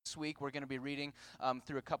next week, we're going to be reading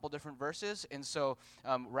through a couple different verses. And so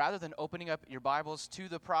rather than opening up your Bibles to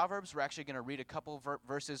the Proverbs, we're actually going to read a couple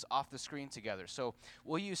verses off the screen together. So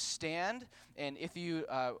will you stand? And if you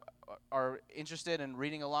are interested in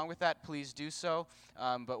reading along with that, please do so.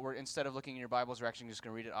 But instead of looking in your Bibles, we're actually just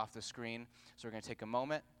going to read it off the screen. So we're going to take a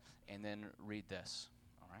moment and then read this.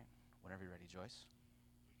 All right? Whenever you're ready, Joyce.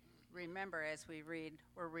 Remember, as we read,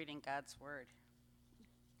 we're reading God's Word.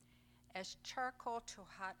 As charcoal to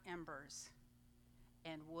hot embers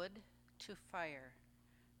and wood to fire,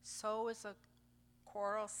 so is a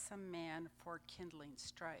quarrelsome man for kindling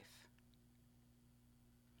strife.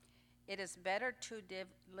 It is better to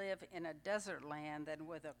live in a desert land than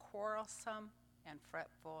with a quarrelsome and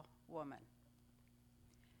fretful woman.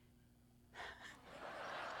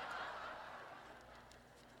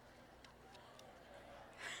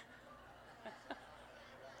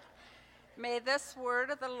 May this word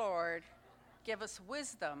of the Lord give us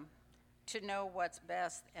wisdom to know what's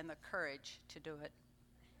best and the courage to do it.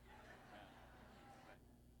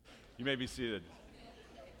 You may be seated.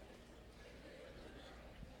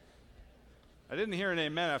 I didn't hear an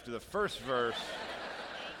amen after the first verse.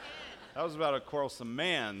 That was about a quarrelsome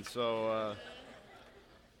man, so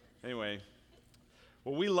anyway.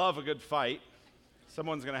 Well, we love a good fight.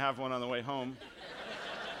 Someone's going to have one on the way home.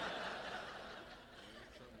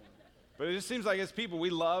 But it just seems like as people,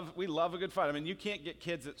 we love a good fight. I mean, you can't get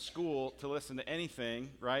kids at school to listen to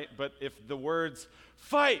anything, right? But if the words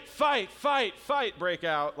fight, fight, fight, fight break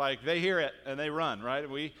out, like they hear it and they run, right?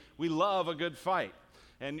 We love a good fight.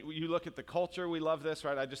 And you look at the culture, we love this,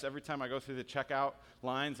 right? Every time I go through the checkout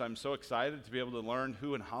lines, I'm so excited to be able to learn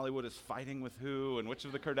who in Hollywood is fighting with who and which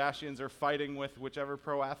of the Kardashians are fighting with whichever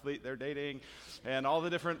pro athlete they're dating and all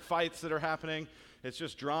the different fights that are happening. It's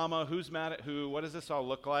just drama. Who's mad at who? What does this all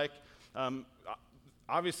look like?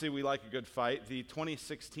 Obviously, we like a good fight. The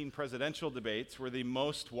 2016 presidential debates were the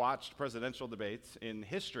most watched presidential debates in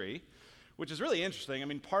history, which is really interesting. I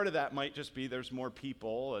mean, part of that might just be there's more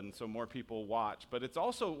people, and so more people watch. But it's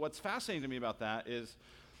also, what's fascinating to me about that is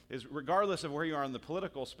regardless of where you are on the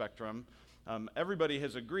political spectrum, everybody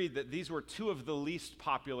has agreed that these were two of the least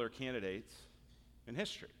popular candidates in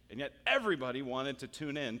history. And yet everybody wanted to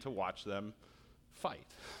tune in to watch them fight.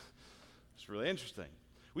 It's really interesting.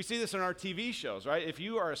 We see this in our TV shows, right? If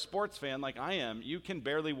you are a sports fan like I am, you can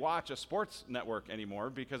barely watch a sports network anymore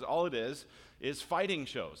because all it is fighting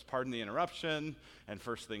shows. Pardon the interruption, and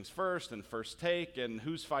First Things First, and First Take, and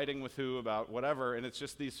who's fighting with who about whatever, and it's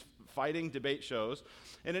just these fighting debate shows.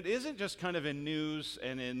 And it isn't just kind of in news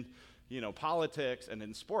and in, politics and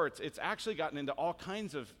in sports. It's actually gotten into all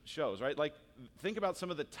kinds of shows, right? Like, think about some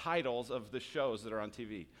of the titles of the shows that are on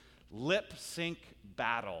TV. Lip Sync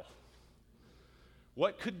Battle.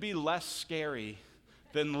 What could be less scary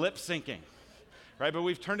than lip syncing, right? But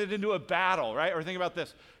we've turned it into a battle, right? Or think about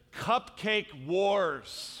this, Cupcake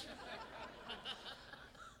Wars.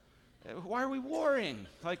 Why are we warring?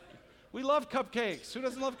 Like, we love cupcakes. Who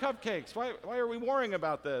doesn't love cupcakes? Why are we warring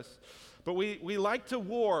about this? But we like to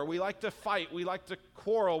war. We like to fight. We like to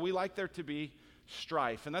quarrel. We like there to be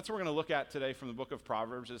strife. And that's what we're going to look at today from the book of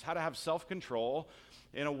Proverbs, is how to have self-control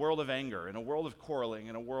in a world of anger, in a world of quarreling,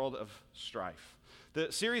 in a world of strife. The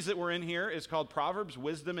series that we're in here is called Proverbs,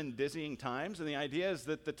 Wisdom in Dizzying Times, and the idea is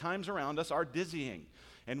that the times around us are dizzying,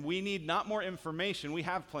 and we need not more information. We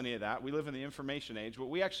have plenty of that. We live in the information age. What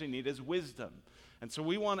we actually need is wisdom. And so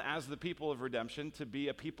we want, as the people of redemption, to be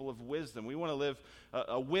a people of wisdom. We want to live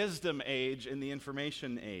a wisdom age in the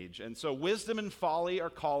information age. And so wisdom and folly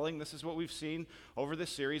are calling. This is what we've seen over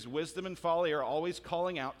this series. Wisdom and folly are always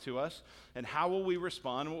calling out to us. And how will we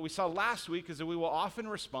respond? And what we saw last week is that we will often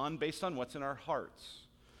respond based on what's in our hearts.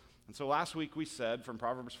 And so last week we said from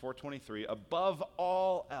Proverbs 4:23, above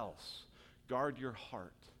all else, guard your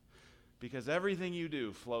heart, because everything you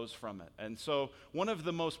do flows from it. And so one of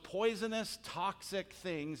the most poisonous, toxic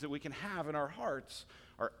things that we can have in our hearts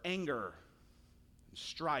are anger, and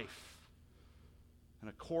strife, and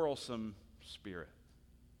a quarrelsome spirit.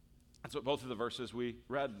 That's what both of the verses we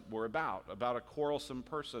read were about a quarrelsome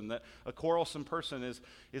person. That a quarrelsome person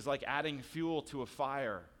is like adding fuel to a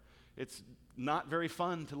fire. It's not very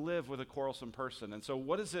fun to live with a quarrelsome person. And so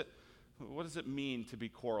what does it mean to be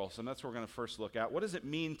quarrelsome? That's what we're going to first look at. What does it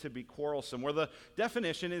mean to be quarrelsome? Where the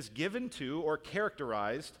definition is given to or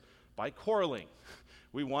characterized by quarreling.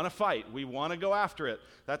 We want to fight. We want to go after it.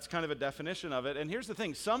 That's kind of a definition of it. And here's the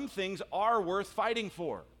thing. Some things are worth fighting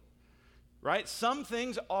for, right? Some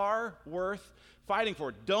things are worth fighting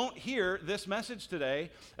for. Don't hear this message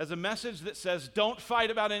today as a message that says don't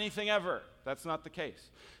fight about anything ever. That's not the case.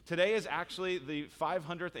 Today is actually the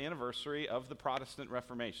 500th anniversary of the Protestant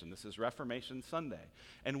Reformation. This is Reformation Sunday.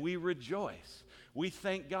 And we rejoice. We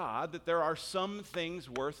thank God that there are some things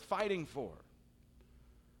worth fighting for.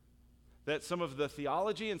 That some of the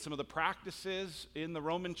theology and some of the practices in the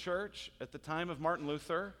Roman Church at the time of Martin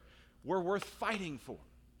Luther were worth fighting for.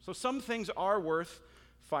 So some things are worth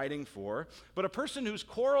fighting for. But a person who's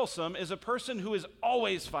quarrelsome is a person who is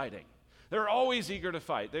always fighting. They're always eager to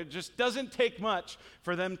fight. It just doesn't take much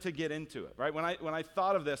for them to get into it, right? When I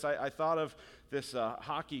thought of this, I thought of this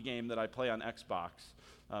hockey game that I play on Xbox.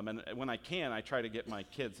 And when I can, I try to get my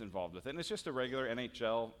kids involved with it. And it's just a regular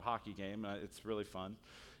NHL hockey game. It's really fun.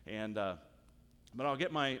 But I'll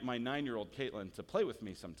get my 9-year-old Caitlin to play with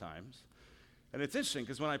me sometimes. And it's interesting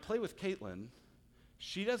because when I play with Caitlin,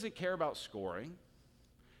 she doesn't care about scoring.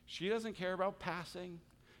 She doesn't care about passing.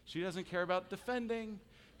 She doesn't care about defending.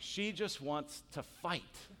 She just wants to fight,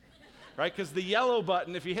 right? Because the yellow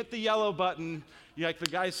button, if you hit the yellow button, the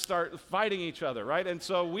guys start fighting each other, right? And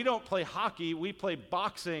so we don't play hockey. We play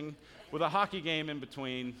boxing with a hockey game in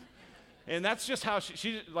between. And that's just how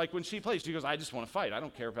she like when she plays, she goes, I just want to fight. I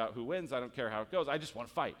don't care about who wins. I don't care how it goes. I just want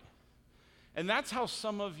to fight. And that's how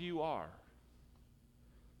some of you are.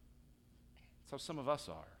 That's how some of us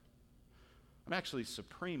are. I'm actually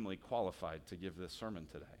supremely qualified to give this sermon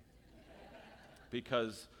today.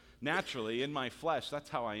 Because naturally, in my flesh, that's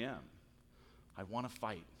how I am. I want to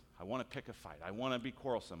fight. I want to pick a fight. I want to be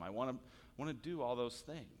quarrelsome. I want to do all those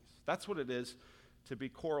things. That's what it is to be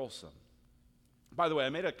quarrelsome. By the way, I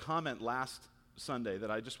made a comment last Sunday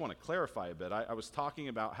that I just want to clarify a bit. I was talking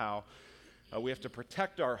about how we have to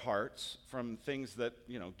protect our hearts from things that,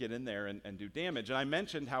 get in there and do damage. And I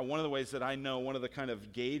mentioned how one of the ways that I know, one of the kind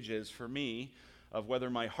of gauges for me of whether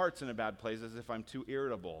my heart's in a bad place is if I'm too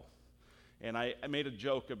irritable. And I made a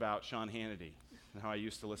joke about Sean Hannity and how I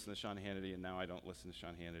used to listen to Sean Hannity and now I don't listen to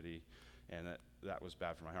Sean Hannity, and that was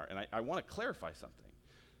bad for my heart. And I want to clarify something.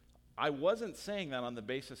 I wasn't saying that on the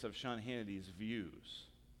basis of Sean Hannity's views,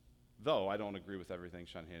 though I don't agree with everything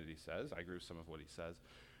Sean Hannity says. I agree with some of what he says.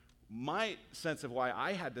 My sense of why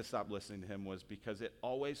I had to stop listening to him was because it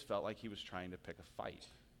always felt like he was trying to pick a fight.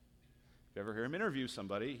 If you ever hear him interview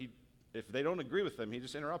somebody, if they don't agree with him, he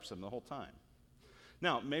just interrupts them the whole time.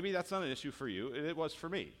 Now, maybe that's not an issue for you. It was for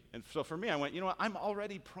me. And so for me, I went, I'm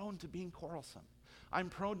already prone to being quarrelsome. I'm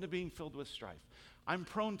prone to being filled with strife. I'm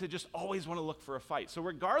prone to just always want to look for a fight. So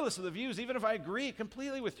regardless of the views, even if I agree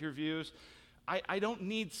completely with your views, I don't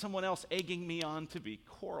need someone else egging me on to be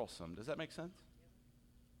quarrelsome. Does that make sense?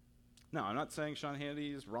 No, I'm not saying Sean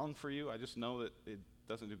Hannity is wrong for you. I just know that it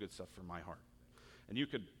doesn't do good stuff for my heart. And you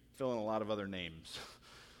could fill in a lot of other names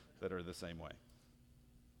that are the same way.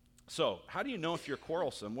 So, how do you know if you're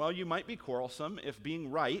quarrelsome? Well, you might be quarrelsome if being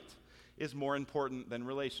right is more important than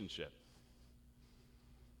relationship.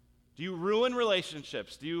 Do you ruin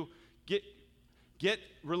relationships? Do you get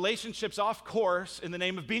relationships off course in the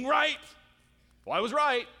name of being right? Well, I was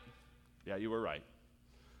right. Yeah, you were right.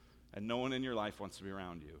 And no one in your life wants to be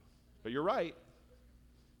around you. But you're right.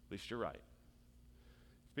 At least you're right.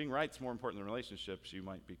 If being right is more important than relationships, you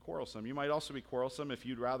might be quarrelsome. You might also be quarrelsome if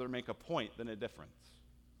you'd rather make a point than a difference.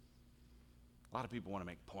 A lot of people want to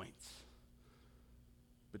make points.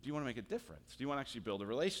 But do you want to make a difference? Do you want to actually build a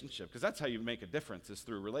relationship? Because that's how you make a difference, is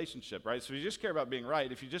through relationship, right? So if you just care about being right,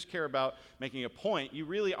 if you just care about making a point, you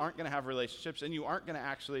really aren't going to have relationships, and you aren't going to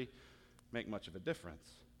actually make much of a difference.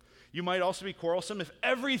 You might also be quarrelsome if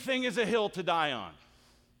everything is a hill to die on.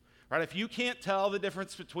 Right? If you can't tell the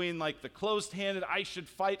difference between the closed-handed, I should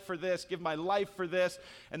fight for this, give my life for this,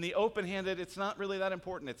 and the open-handed, it's not really that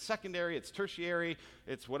important. It's secondary, it's tertiary,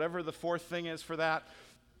 it's whatever the fourth thing is for that.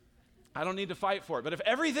 I don't need to fight for it. But if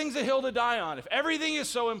everything's a hill to die on, if everything is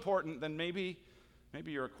so important, then maybe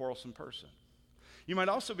you're a quarrelsome person. You might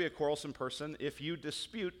also be a quarrelsome person if you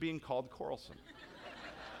dispute being called quarrelsome.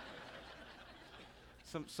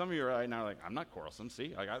 Some of you right now are like, I'm not quarrelsome.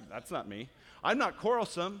 See, that's not me. I'm not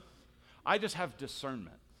quarrelsome. I just have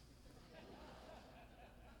discernment.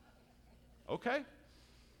 Okay.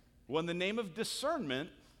 Well, in the name of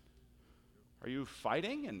discernment, are you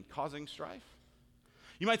fighting and causing strife?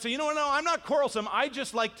 You might say, no, I'm not quarrelsome. I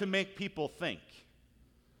just like to make people think.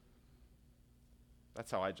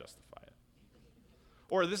 That's how I justify it.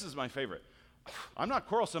 Or this is my favorite. I'm not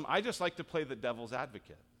quarrelsome. I just like to play the devil's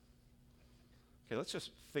advocate. Okay, let's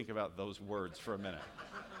just think about those words for a minute.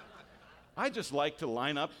 I just like to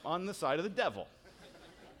line up on the side of the devil.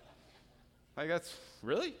 That's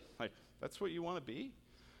what you want to be?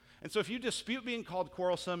 And so if you dispute being called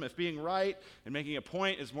quarrelsome, if being right and making a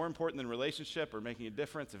point is more important than relationship or making a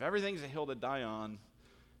difference, if everything's a hill to die on,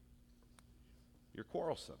 you're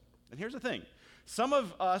quarrelsome. And here's the thing. Some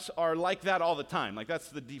of us are like that all the time. Like that's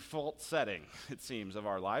the default setting, it seems, of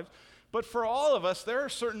our lives. But for all of us, there are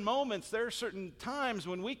certain moments, there are certain times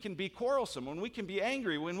when we can be quarrelsome, when we can be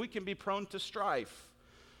angry, when we can be prone to strife.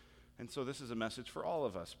 And so this is a message for all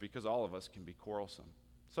of us because all of us can be quarrelsome.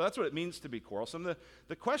 So that's what it means to be quarrelsome.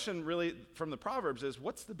 The question really from the Proverbs is,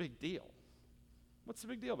 what's the big deal? What's the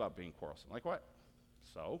big deal about being quarrelsome? Like what?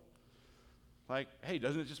 So? Like, hey,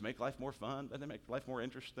 doesn't it just make life more fun? Doesn't it make life more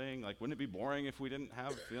interesting? Like, wouldn't it be boring if we didn't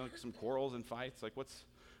have like some quarrels and fights? Like,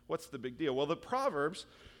 what's the big deal? Well, the Proverbs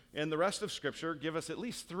and the rest of Scripture give us at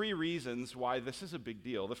least 3 reasons why this is a big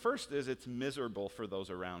deal. The first is it's miserable for those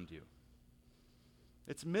around you.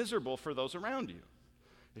 It's miserable for those around you.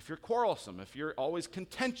 If you're quarrelsome, if you're always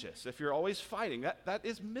contentious, if you're always fighting, that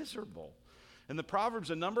is miserable. And the Proverbs,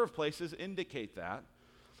 a number of places indicate that.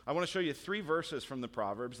 I want to show you 3 verses from the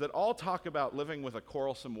Proverbs that all talk about living with a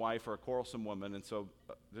quarrelsome wife or a quarrelsome woman. And so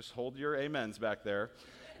just hold your amens back there.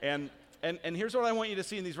 And here's what I want you to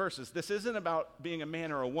see in these verses. This isn't about being a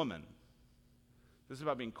man or a woman. This is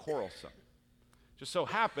about being quarrelsome. Just so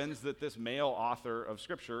happens that this male author of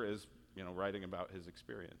Scripture is, writing about his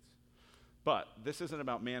experience. But this isn't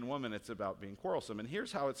about man-woman, it's about being quarrelsome. And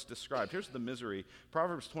here's how it's described. Here's the misery.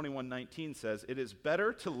 Proverbs 21:19 says, "It is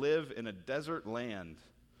better to live in a desert land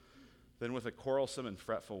than with a quarrelsome and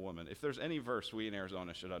fretful woman." If there's any verse we in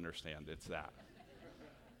Arizona should understand, it's that.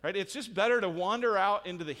 Right? It's just better to wander out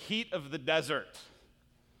into the heat of the desert.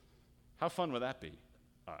 How fun would that be?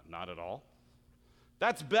 Not at all.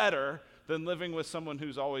 That's better than living with someone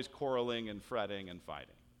who's always quarreling and fretting and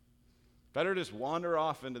fighting. Better to just wander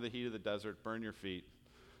off into the heat of the desert, burn your feet,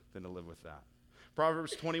 than to live with that.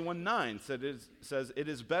 Proverbs 21:9 says, "It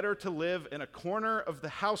is better to live in a corner of the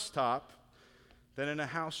housetop than in a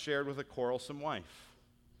house shared with a quarrelsome wife."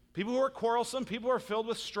 People who are quarrelsome, people who are filled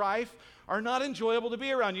with strife, are not enjoyable to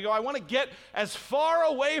be around. You go, I want to get as far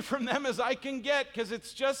away from them as I can get because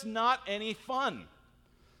it's just not any fun.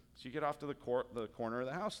 So you get off to the corner of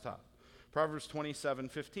the housetop. Proverbs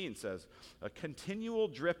 27:15 says, "A continual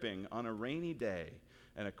dripping on a rainy day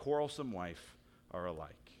and a quarrelsome wife are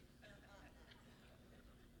alike."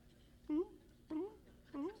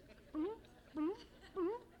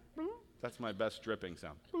 That's my best dripping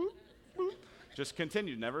sound. Just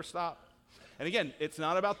continue, never stop. And again, it's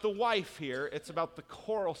not about the wife here, it's about the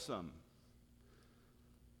quarrelsome.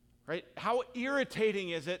 Right? How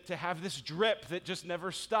irritating is it to have this drip that just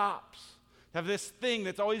never stops? Have this thing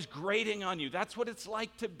that's always grating on you. That's what it's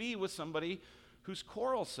like to be with somebody who's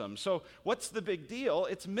quarrelsome. So what's the big deal?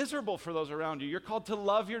 It's miserable for those around you. You're called to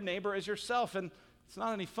love your neighbor as yourself, and it's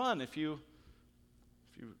not any fun if you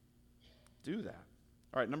do that.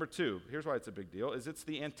 All right, number 2, here's why it's a big deal, is it's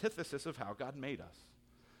the antithesis of how God made us.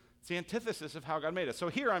 It's the antithesis of how God made us. So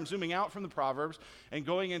here I'm zooming out from the Proverbs and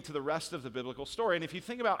going into the rest of the biblical story. And if you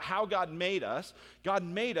think about how God made us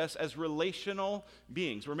as relational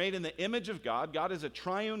beings. We're made in the image of God. God is a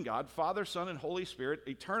triune God, Father, Son, and Holy Spirit,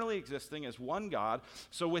 eternally existing as one God.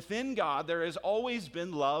 So within God, there has always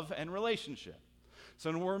been love and relationship.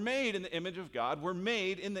 So when we're made in the image of God, we're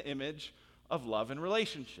made in the image of love and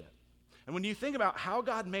relationship. And when you think about how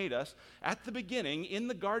God made us, at the beginning, in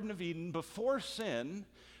the Garden of Eden, before sin,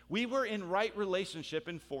 we were in right relationship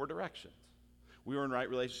in 4 directions. We were in right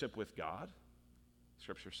relationship with God.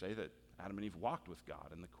 Scriptures say that Adam and Eve walked with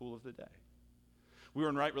God in the cool of the day. We were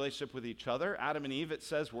in right relationship with each other. Adam and Eve, it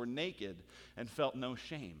says, were naked and felt no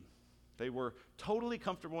shame. They were totally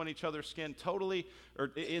comfortable in each other's skin, totally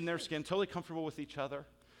comfortable with each other.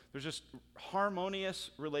 There's just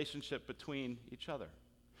harmonious relationship between each other.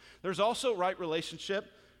 There's also right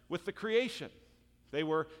relationship with the creation. They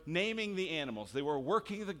were naming the animals. They were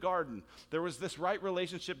working the garden. There was this right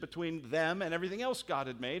relationship between them and everything else God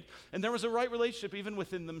had made. And there was a right relationship even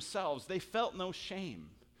within themselves. They felt no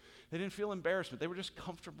shame. They didn't feel embarrassment. They were just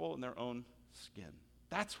comfortable in their own skin.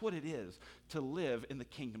 That's what it is to live in the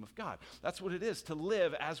kingdom of God. That's what it is to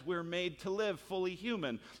live as we're made to live, fully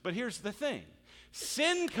human. But here's the thing.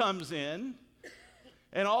 Sin comes in,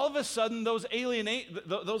 and all of a sudden those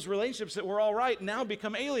relationships that were all right now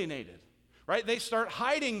become alienated. Right? They start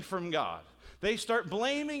hiding from God. They start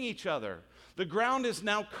blaming each other. The ground is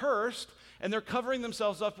now cursed, and they're covering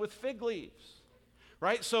themselves up with fig leaves.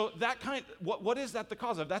 Right? So what is that the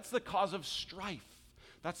cause of? That's the cause of strife.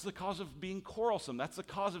 That's the cause of being quarrelsome. That's the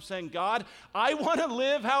cause of saying, God, I want to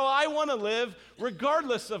live how I want to live,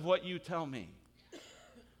 regardless of what you tell me.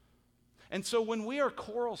 And so when we are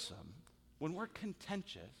quarrelsome, when we're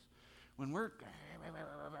contentious, when we're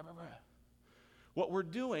what we're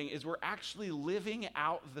doing is we're actually living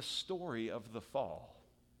out the story of the fall.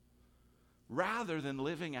 rather than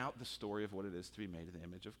living out the story of what it is to be made in the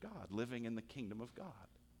image of God, living in the kingdom of God.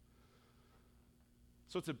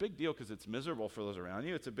 So it's a big deal because it's miserable for those around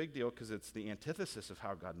you. It's a big deal because it's the antithesis of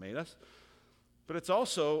how God made us. But it's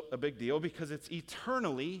also a big deal because it's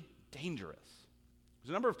eternally dangerous. There's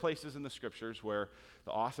a number of places in the scriptures where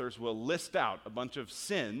the authors will list out a bunch of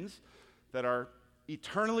sins that are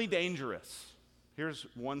eternally dangerous. Here's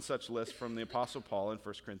one such list from the Apostle Paul in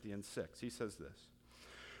 1 Corinthians 6. He says this,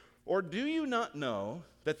 "Or do you not know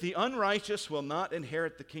that the unrighteous will not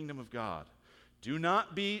inherit the kingdom of God? Do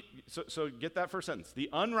not be," so get that first sentence. The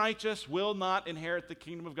unrighteous will not inherit the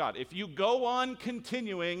kingdom of God. If you go on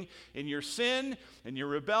continuing in your sin, in your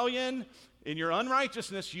rebellion, in your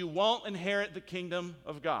unrighteousness, you won't inherit the kingdom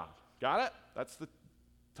of God. Got it? That's the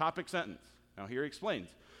topic sentence. Now here he explains.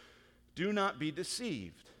 "Do not be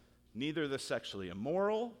deceived. Neither the sexually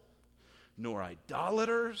immoral, nor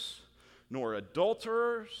idolaters, nor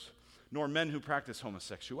adulterers, nor men who practice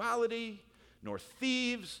homosexuality, nor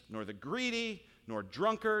thieves, nor the greedy, nor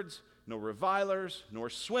drunkards, nor revilers, nor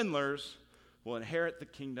swindlers will inherit the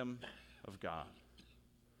kingdom of God."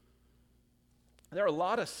 There are a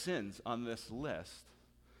lot of sins on this list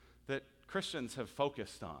that Christians have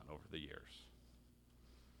focused on over the years,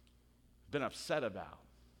 been upset about,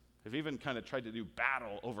 have even kind of tried to do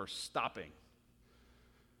battle over stopping.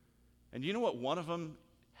 And you know what one of them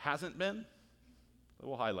hasn't been?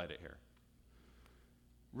 We'll highlight it here.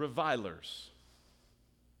 Revilers.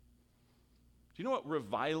 Do you know what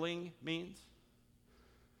reviling means?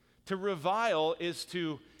 To revile is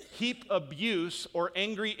to heap abuse or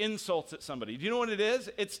angry insults at somebody. Do you know what it is?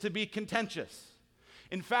 It's to be contentious.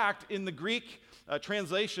 In fact, in the Greek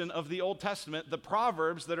translation of the Old Testament, the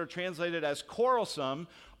Proverbs that are translated as quarrelsome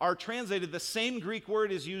are translated, the same Greek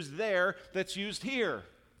word is used there that's used here.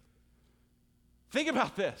 Think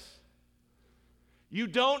about this. You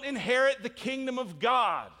don't inherit the kingdom of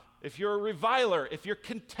God if you're a reviler, if you're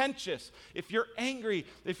contentious, if you're angry,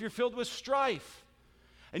 if you're filled with strife.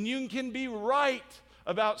 And you can be right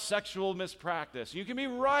about sexual mispractice. You can be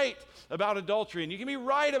right about adultery, and you can be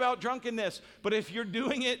right about drunkenness. But if you're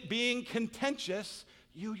doing it being contentious,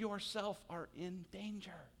 you yourself are in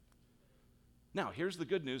danger. Now, here's the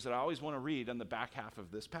good news that I always want to read on the back half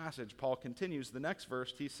of this passage. Paul continues the next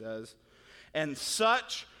verse. He says, "And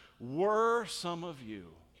such were some of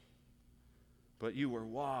you. But you were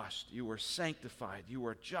washed, you were sanctified, you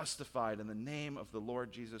were justified in the name of the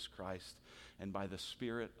Lord Jesus Christ and by the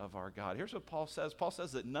Spirit of our God." Here's what Paul says. Paul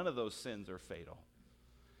says that none of those sins are fatal.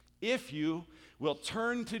 If you will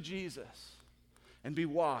turn to Jesus and be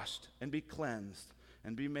washed and be cleansed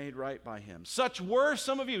and be made right by him. Such were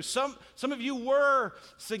some of you. Some of you were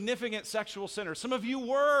significant sexual sinners. Some of you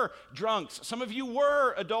were drunks. Some of you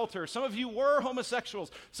were adulterers. Some of you were homosexuals.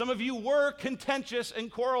 Some of you were contentious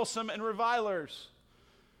and quarrelsome and revilers.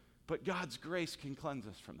 But God's grace can cleanse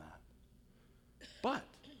us from that. But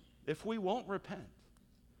if we won't repent,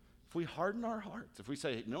 if we harden our hearts, if we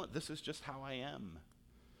say, "You know what, this is just how I am,"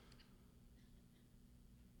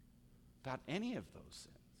 about any of those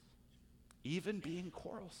sins, even being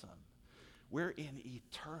quarrelsome, we're in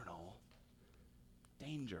eternal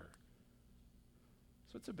danger.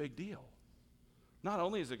 So it's a big deal. Not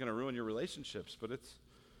only is it going to ruin your relationships, but it's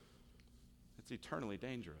eternally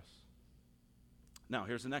dangerous. Now,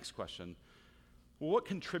 here's the next question. Well, what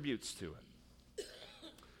contributes to it?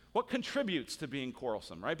 What contributes to being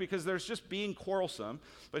quarrelsome, right? Because there's just being quarrelsome,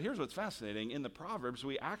 but here's what's fascinating. In the Proverbs,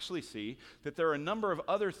 we actually see that there are a number of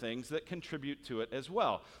other things that contribute to it as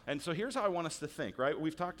well. And so here's how I want us to think, right?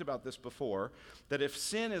 We've talked about this before, that if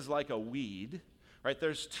sin is like a weed, right,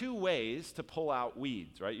 there's two ways to pull out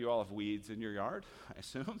weeds, right? You all have weeds in your yard, I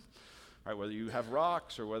assume. Right, whether you have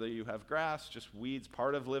rocks or whether you have grass, just weeds.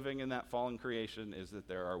 Part of living in that fallen creation is that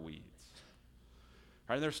there are weeds.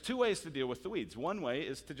 Right, and there's two ways to deal with the weeds. One way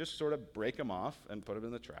is to just sort of break them off and put them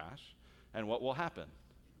in the trash. And what will happen?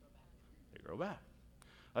 They grow back.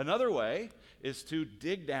 Another way is to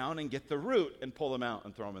dig down and get the root and pull them out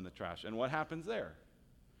and throw them in the trash. And what happens there?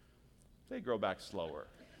 They grow back slower.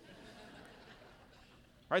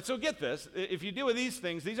 Right, so get this. If you deal with these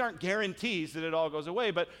things, these aren't guarantees that it all goes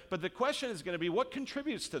away. But the question is going to be, what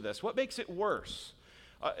contributes to this? What makes it worse?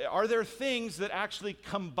 Are there things that actually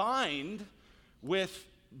combined with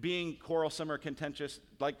being quarrelsome or contentious,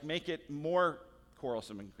 like make it more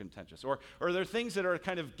quarrelsome and contentious? Or are there things that are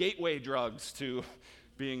kind of gateway drugs to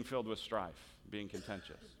being filled with strife, being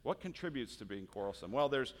contentious? What contributes to being quarrelsome? Well,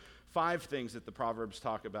 there's 5 things that the Proverbs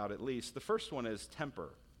talk about at least. The first one is temper.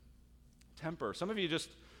 Temper. Some of you just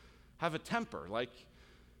have a temper, like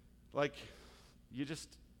you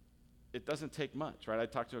just it doesn't take much, right? I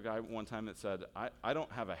talked to a guy one time that said, I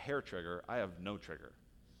don't have a hair trigger, I have no trigger.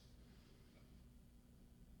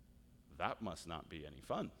 That must not be any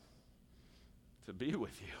fun to be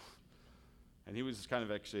with you. And he was kind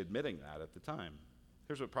of actually admitting that at the time.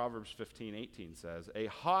 Here's what Proverbs 15:18 says. A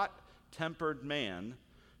hot-tempered man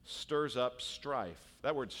stirs up strife.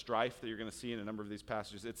 That word strife that you're going to see in a number of these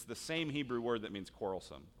passages, it's the same Hebrew word that means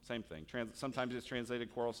quarrelsome. Same thing. Sometimes it's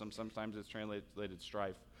translated quarrelsome, sometimes it's translated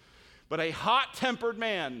strife. But a hot-tempered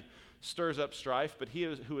man stirs up strife, but he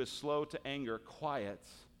who is slow to anger quiets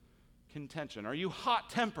contention. Are you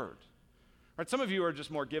hot-tempered? Right, some of you are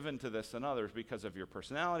just more given to this than others because of your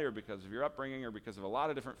personality or because of your upbringing or because of a lot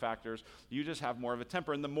of different factors. You just have more of a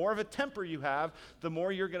temper. And the more of a temper you have, the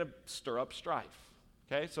more you're going to stir up strife.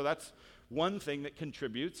 Okay, so that's one thing that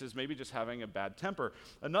contributes, is maybe just having a bad temper.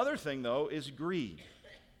 Another thing, though, is greed.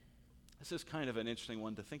 This is kind of an interesting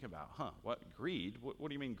one to think about. What, greed? What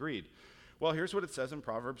do you mean greed? Well, here's what it says in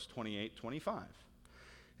Proverbs 28:25.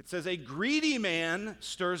 It says, a greedy man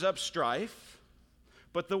stirs up strife,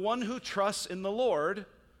 but the one who trusts in the Lord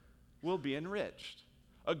will be enriched.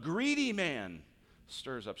 A greedy man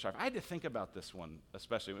stirs up strife. I had to think about this one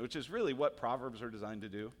especially, which is really what Proverbs are designed to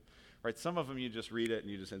do. Right? Some of them you just read it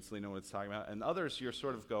and you just instantly know what it's talking about. And others you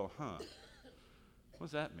sort of go, what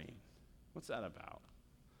does that mean? What's that about?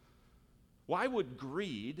 Why would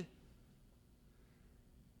greed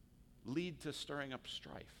lead to stirring up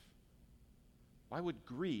strife? Why would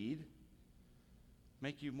greed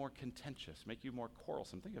make you more contentious, make you more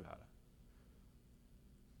quarrelsome? Think about it.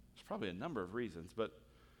 There's probably a number of reasons, but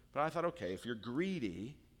I thought, okay, if you're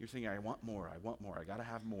greedy, you're thinking, I want more, I got to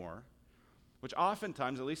have more, which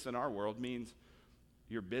oftentimes, at least in our world, means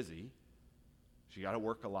you're busy. So you got to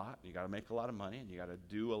work a lot, you got to make a lot of money, and you got to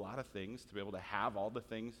do a lot of things to be able to have all the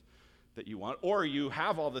things that you want. Or you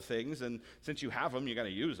have all the things, and since you have them, you got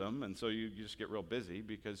to use them, and so you just get real busy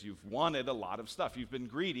because you've wanted a lot of stuff. You've been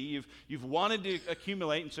greedy, you've wanted to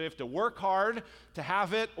accumulate, and so you have to work hard to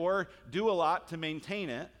have it or do a lot to maintain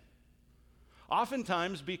it.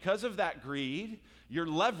 Oftentimes, because of that greed, you're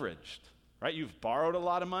leveraged, right? You've borrowed a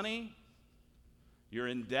lot of money, you're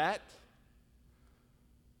in debt,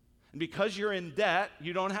 and because you're in debt,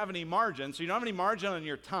 you don't have any margin, so you don't have any margin on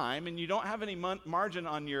your time, and you don't have any margin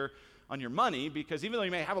on your money, because even though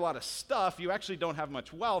you may have a lot of stuff, you actually don't have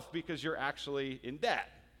much wealth because you're actually in debt,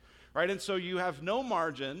 right? And so you have no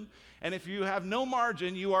margin, and if you have no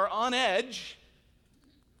margin, you are on edge.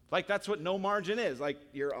 Like, that's what no margin is. Like,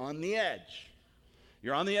 you're on the edge.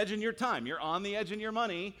 You're on the edge in your time. You're on the edge in your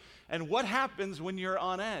money. And what happens when you're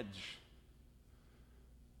on edge?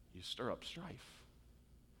 You stir up strife.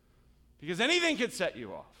 Because anything could set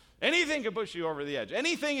you off. Anything could push you over the edge.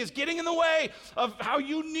 Anything is getting in the way of how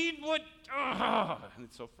you need what, and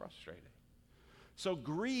it's so frustrating. So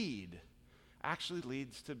greed actually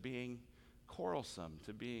leads to being quarrelsome,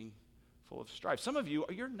 to being full of strife. Some of you,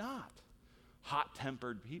 you're not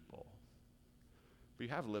hot-tempered people, but you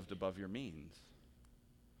have lived above your means.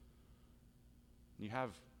 You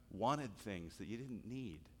have wanted things that you didn't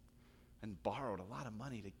need and borrowed a lot of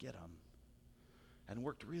money to get them and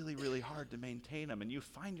worked really, really hard to maintain them, and you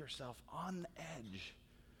find yourself on the edge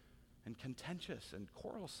and contentious and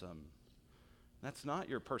quarrelsome. That's not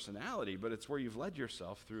your personality, but it's where you've led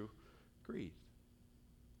yourself through greed.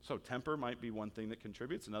 So temper might be one thing that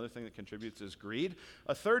contributes. Another thing that contributes is greed.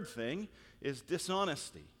 A third thing is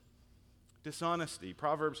dishonesty. Dishonesty.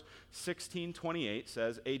 Proverbs 16:28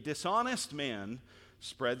 says, a dishonest man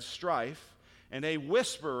spreads strife, and a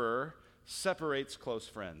whisperer separates close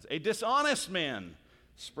friends. A dishonest man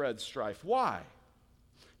spreads strife. Why?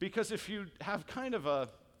 Because if you have kind of a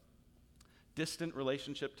distant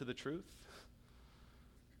relationship to the truth,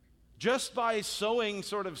 just by sowing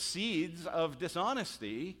sort of seeds of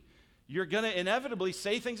dishonesty, you're going to inevitably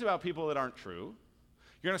say things about people that aren't true.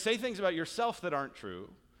 You're going to say things about yourself that aren't true.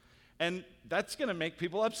 And that's going to make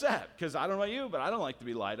people upset, because I don't know about you, but I don't like to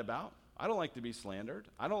be lied about. I don't like to be slandered.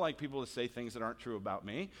 I don't like people to say things that aren't true about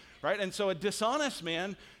me, right? And so a dishonest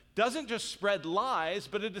man doesn't just spread lies,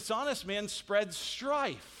 but a dishonest man spreads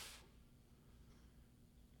strife,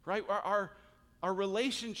 right? Our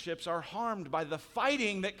relationships are harmed by the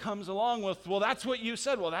fighting that comes along with, well, that's what you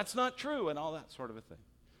said, well, that's not true, and all that sort of a thing.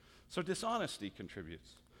 So dishonesty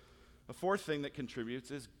contributes. A fourth thing that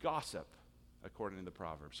contributes is gossip, according to the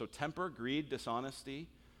Proverbs. So temper, greed, dishonesty,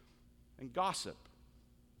 and gossip.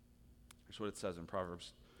 Here's what it says in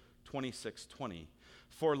Proverbs 26:20.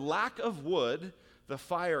 For lack of wood, the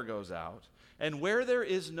fire goes out, and where there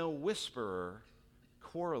is no whisperer,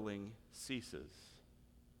 quarreling ceases.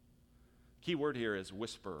 Key word here is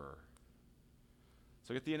whisperer.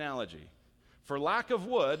 So get the analogy. For lack of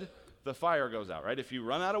wood, the fire goes out, right? If you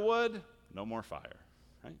run out of wood, no more fire,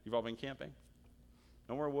 right? You've all been camping.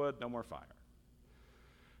 No more wood, no more fire.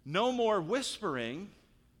 No more whispering,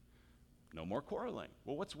 no more quarreling.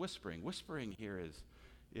 Well, what's whispering? Whispering here is,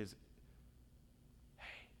 hey,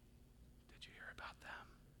 did you hear about them?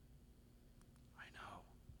 I know.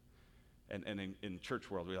 And in church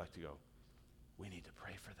world, we like to go, we need to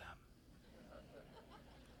pray for them.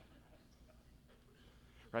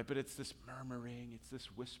 Right, but it's this murmuring, it's this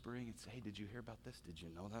whispering, it's, hey, did you hear about this? Did you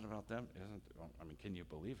know that about them? Can you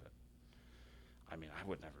believe it? I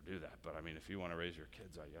would never do that, but if you want to raise your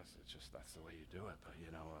kids, I guess it's just, that's the way you do it, but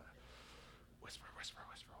whisper, whisper,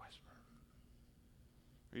 whisper, whisper.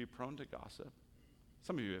 Are you prone to gossip?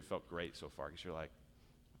 Some of you have felt great so far because you're like,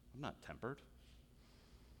 I'm not tempered.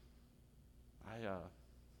 I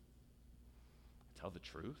tell the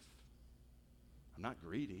truth. I'm not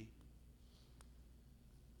greedy.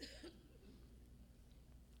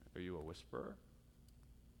 Are you a whisperer?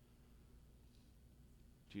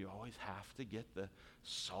 Do you always have to get the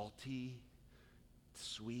salty,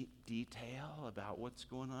 sweet detail about what's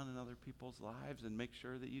going on in other people's lives and make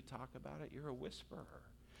sure that you talk about it? You're a whisperer.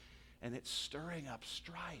 And it's stirring up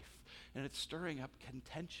strife, and it's stirring up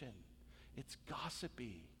contention. It's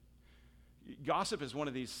gossipy. Gossip is one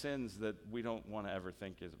of these sins that we don't want to ever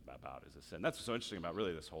think is about as a sin. That's what's so interesting about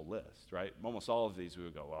really this whole list, right? Almost all of these we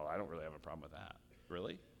would go, well, I don't really have a problem with that.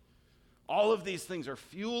 Really? All of these things are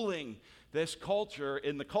fueling this culture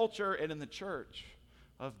and in the church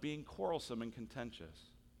of being quarrelsome and contentious.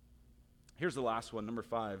 Here's the last one, number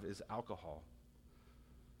 5, is alcohol.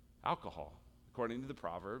 Alcohol, according to the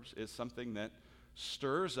Proverbs, is something that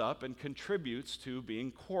stirs up and contributes to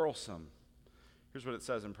being quarrelsome. Here's what it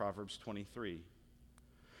says in Proverbs 23.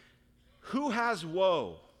 Who has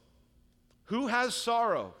woe? Who has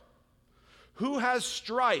sorrow? Who has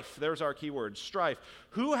strife? There's our key word, strife.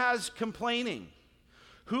 Who has complaining?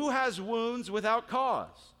 Who has wounds without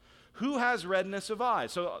cause? Who has redness of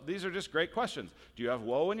eyes? So these are just great questions. Do you have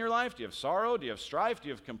woe in your life? Do you have sorrow? Do you have strife? Do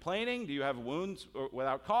you have complaining? Do you have wounds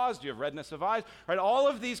without cause? Do you have redness of eyes? Right? All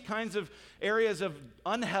of these kinds of areas of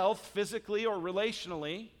unhealth, physically or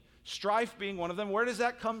relationally, strife being one of them. Where does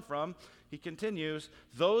that come from? He continues,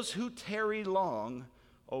 those who tarry long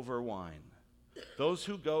over wine. Those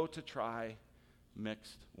who go to try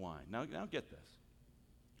mixed wine. Now get this.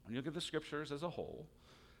 When you look at the scriptures as a whole,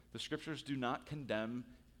 the scriptures do not condemn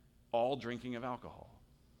all drinking of alcohol.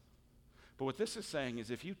 But what this is saying is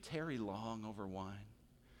if you tarry long over wine,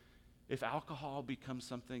 if alcohol becomes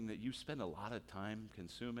something that you spend a lot of time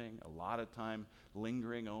consuming, a lot of time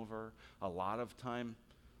lingering over, a lot of time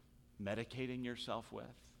medicating yourself with,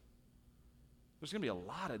 there's going to be a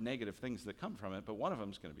lot of negative things that come from it, but one of them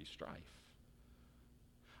is going to be strife.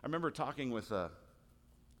 I remember talking with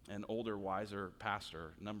an older, wiser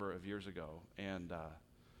pastor a number of years ago, and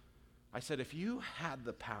I said, if you had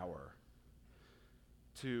the power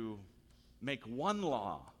to make one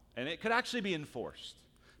law, and it could actually be enforced,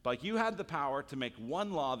 like you had the power to make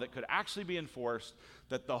one law that could actually be enforced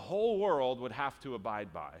that the whole world would have to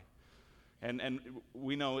abide by. And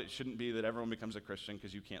we know it shouldn't be that everyone becomes a Christian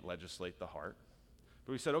because you can't legislate the heart.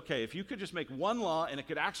 But we said, okay, if you could just make one law and it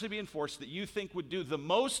could actually be enforced that you think would do the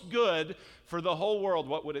most good for the whole world,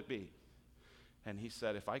 what would it be? And he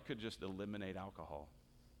said, if I could just eliminate alcohol,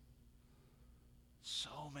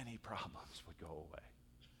 so many problems would go away.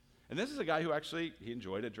 And this is a guy who actually, he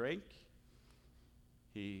enjoyed a drink.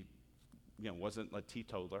 He, wasn't a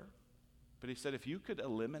teetotaler. But he said, if you could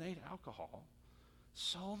eliminate alcohol,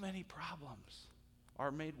 so many problems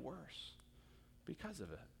are made worse because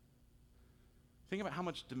of it. Think about how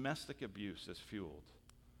much domestic abuse is fueled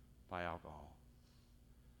by alcohol.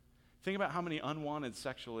 Think about how many unwanted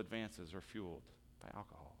sexual advances are fueled by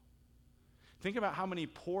alcohol. Think about how many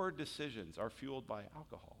poor decisions are fueled by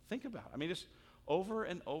alcohol. Think about it. Just over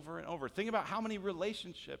and over and over. Think about how many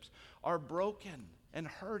relationships are broken and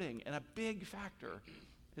hurting, and a big factor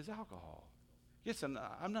is alcohol. Yes, and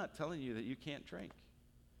I'm not telling you that you can't drink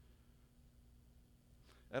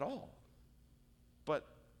at all. But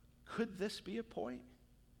could this be a point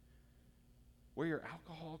where your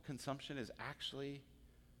alcohol consumption is actually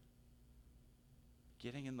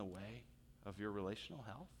getting in the way of your relational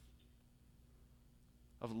health?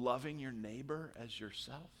 Of loving your neighbor as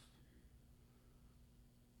yourself?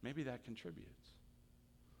 Maybe that contributes.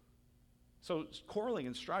 So quarreling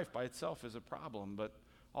and strife by itself is a problem, but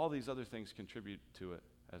all these other things contribute to it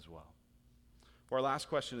as well. Our last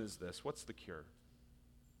question is this: what's the cure?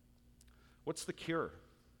 What's the cure?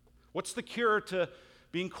 What's the cure to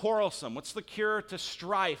being quarrelsome? What's the cure to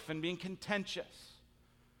strife and being contentious?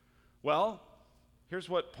 Well, here's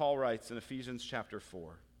what Paul writes in Ephesians chapter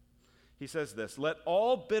 4. he says this, "Let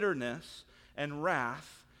all bitterness and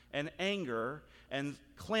wrath and anger and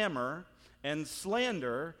clamor and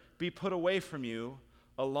slander be put away from you,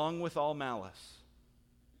 along with all malice.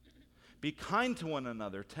 Be kind to one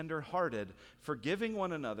another, tender-hearted, forgiving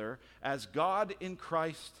one another, as God in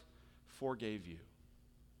Christ forgave you."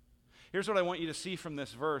 Here's what I want you to see from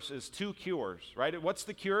this verse is two cures, right? What's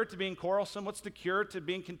the cure to being quarrelsome? What's the cure to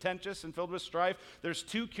being contentious and filled with strife? There's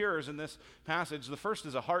two cures in this passage. The first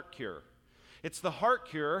is a heart cure. It's the heart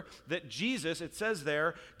cure that Jesus, it says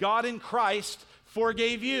there, God in Christ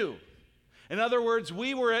forgave you. In other words,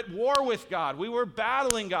 we were at war with God. We were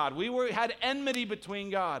battling God. Had enmity between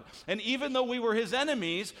God. And even though we were his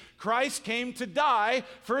enemies, Christ came to die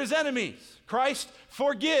for his enemies. Christ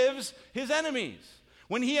forgives his enemies.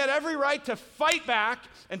 When he had every right to fight back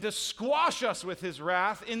and to squash us with his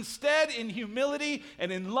wrath, instead, in humility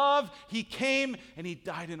and in love, he came and he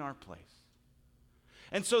died in our place.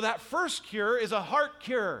 And so that first cure is a heart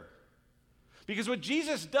cure. Because what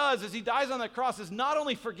Jesus does as he dies on the cross is not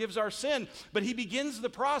only forgives our sin, but he begins the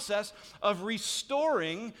process of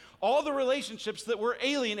restoring all the relationships that were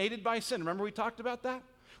alienated by sin. Remember we talked about that?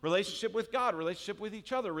 Relationship with God, relationship with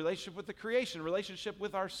each other, relationship with the creation, relationship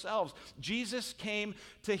with ourselves. Jesus came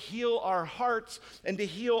to heal our hearts and to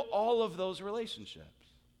heal all of those relationships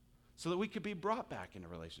so that we could be brought back into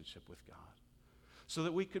relationship with God, so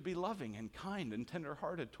that we could be loving and kind and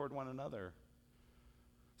tenderhearted toward one another,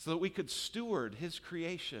 so that we could steward his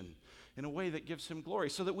creation in a way that gives him glory,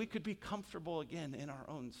 so that we could be comfortable again in our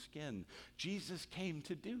own skin. Jesus came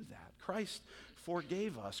to do that. Christ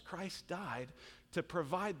forgave us. Christ died to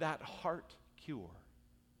provide that heart cure.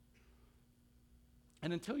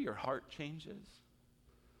 And until your heart changes,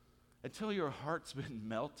 until your heart's been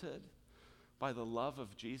melted by the love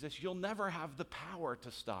of Jesus, you'll never have the power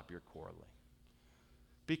to stop your quarreling.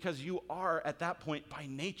 Because you are, at that point, by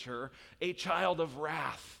nature, a child of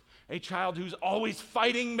wrath, a child who's always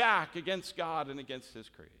fighting back against God and against his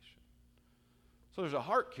creation. So there's a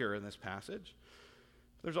heart cure in this passage.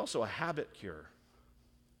 There's also a habit cure.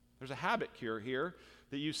 There's a habit cure here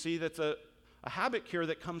that you see that's a habit cure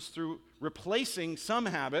that comes through replacing some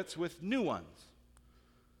habits with new ones.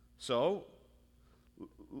 So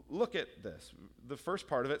look at this. The first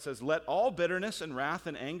part of it says, "Let all bitterness and wrath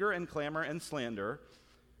and anger and clamor and slander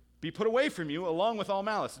be put away from you, along with all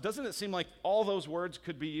malice." Doesn't it seem like all those words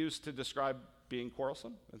could be used to describe being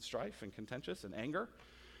quarrelsome and strife and contentious and anger?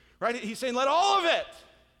 Right? He's saying, let all of it,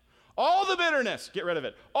 all the bitterness, get rid of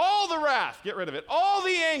it. All the wrath, get rid of it. All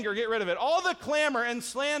the anger, get rid of it. All the clamor and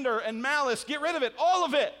slander and malice, get rid of it. All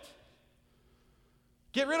of it.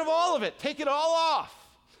 Get rid of all of it. Take it all off.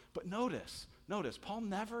 But notice, Paul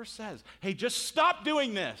never says, hey, just stop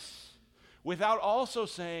doing this, without also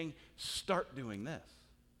saying, start doing this.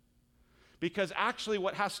 Because actually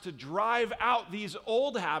what has to drive out these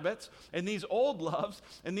old habits and these old loves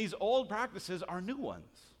and these old practices are new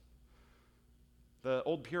ones. The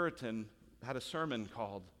old Puritan had a sermon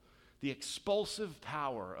called "The Expulsive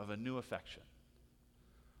Power of a New Affection."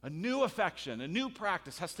 A new affection, a new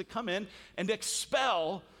practice has to come in and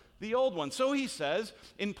expel the old one. So he says,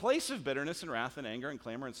 in place of bitterness and wrath and anger and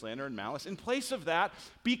clamor and slander and malice, in place of that,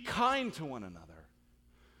 be kind to one another,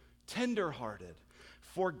 tender-hearted,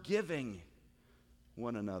 forgiving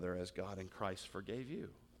one another as God in Christ forgave you.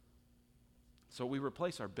 So we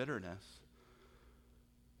replace our bitterness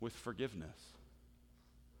with forgiveness.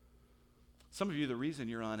 Some of you, the reason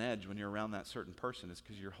you're on edge when you're around that certain person is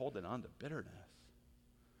because you're holding on to bitterness.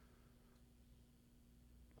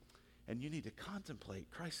 And you need to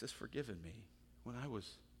contemplate, Christ has forgiven me when I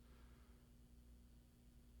was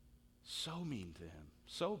so mean to him,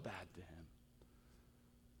 so bad to him.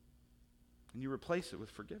 And you replace it with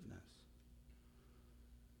forgiveness.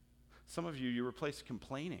 Some of you, you replace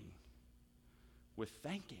complaining with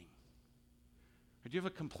thanking. Do you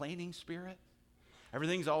have a complaining spirit?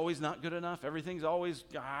 Everything's always not good enough. Everything's always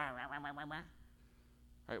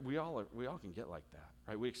right? We all can get like that,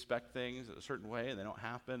 right? We expect things a certain way and they don't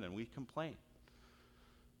happen, and we complain.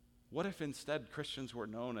 What if instead Christians were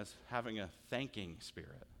known as having a thanking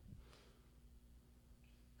spirit?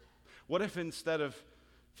 What if instead of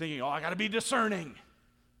thinking, I got to be discerning,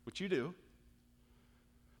 which you do,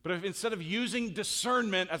 but if instead of using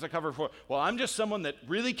discernment as a cover for, I'm just someone that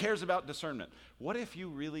really cares about discernment, what if you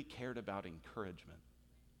really cared about encouragement?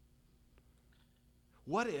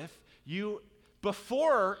 What if you,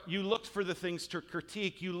 before you looked for the things to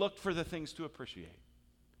critique, you looked for the things to appreciate?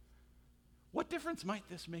 What difference might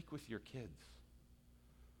this make with your kids?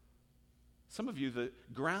 Some of you, the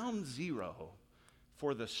ground zero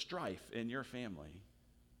for the strife in your family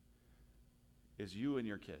is you and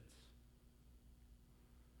your kids.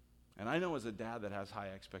 And I know as a dad that has high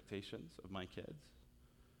expectations of my kids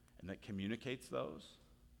and that communicates those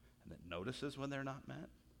and that notices when they're not met,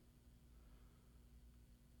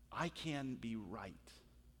 I can be right.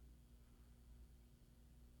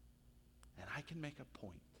 And I can make a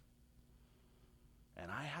point. And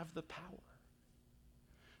I have the power.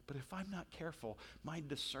 But if I'm not careful, my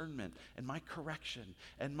discernment and my correction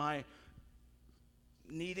and my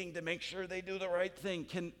needing to make sure they do the right thing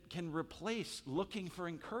can replace looking for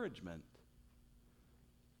encouragement.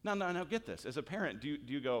 Now get this. As a parent, do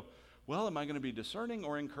you go, well, am I going to be discerning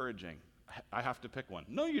or encouraging? I have to pick one.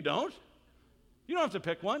 No, you don't. You don't have to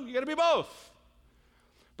pick one. You got to be both.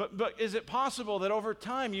 But is it possible that over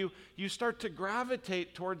time you start to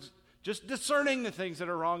gravitate towards just discerning the things that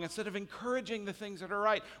are wrong instead of encouraging the things that are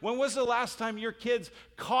right? When was the last time your kids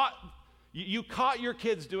caught your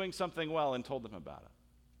kids doing something well and told them about it?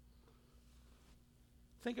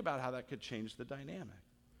 Think about how that could change the dynamic.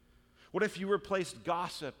 What if you replaced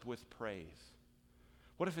gossip with praise?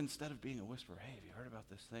 What if instead of being a whisperer, hey, have you heard about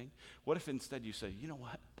this thing? What if instead you say, you know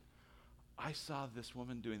what? I saw this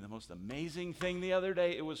woman doing the most amazing thing the other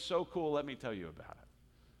day. It was so cool. Let me tell you about it.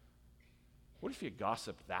 What if you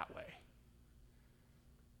gossiped that way?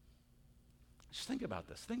 Just think about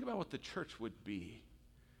this. Think about what the church would be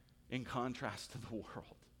in contrast to the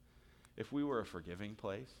world. If we were a forgiving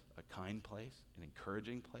place, a kind place, an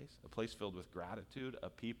encouraging place, a place filled with gratitude, a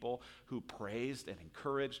people who praised and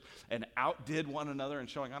encouraged and outdid one another in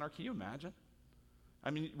showing honor. Can you imagine?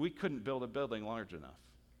 I mean, we couldn't build a building large enough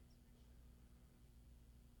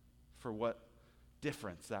for what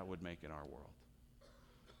difference that would make in our world.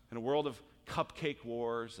 In a world of cupcake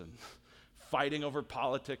wars and fighting over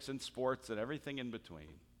politics and sports and everything in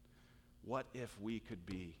between, what if we could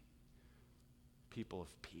be people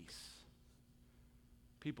of peace,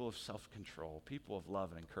 people of self-control, people of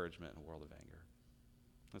love and encouragement in a world of anger?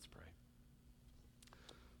 Let's pray.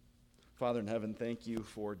 Father in heaven, thank you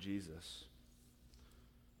for Jesus,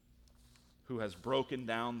 who has broken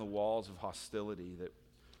down the walls of hostility that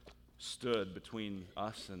stood between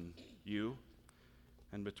us and you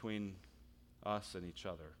and between us and each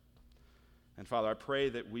other. And Father, I pray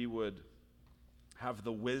that we would have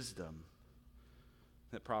the wisdom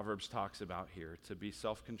that Proverbs talks about here, to be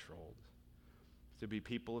self-controlled, to be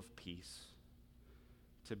people of peace,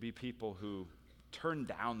 to be people who turn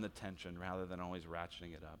down the tension rather than always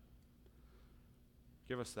ratcheting it up.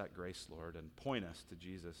 Give us that grace, Lord, and point us to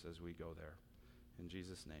Jesus as we go there. In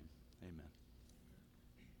Jesus' name, amen.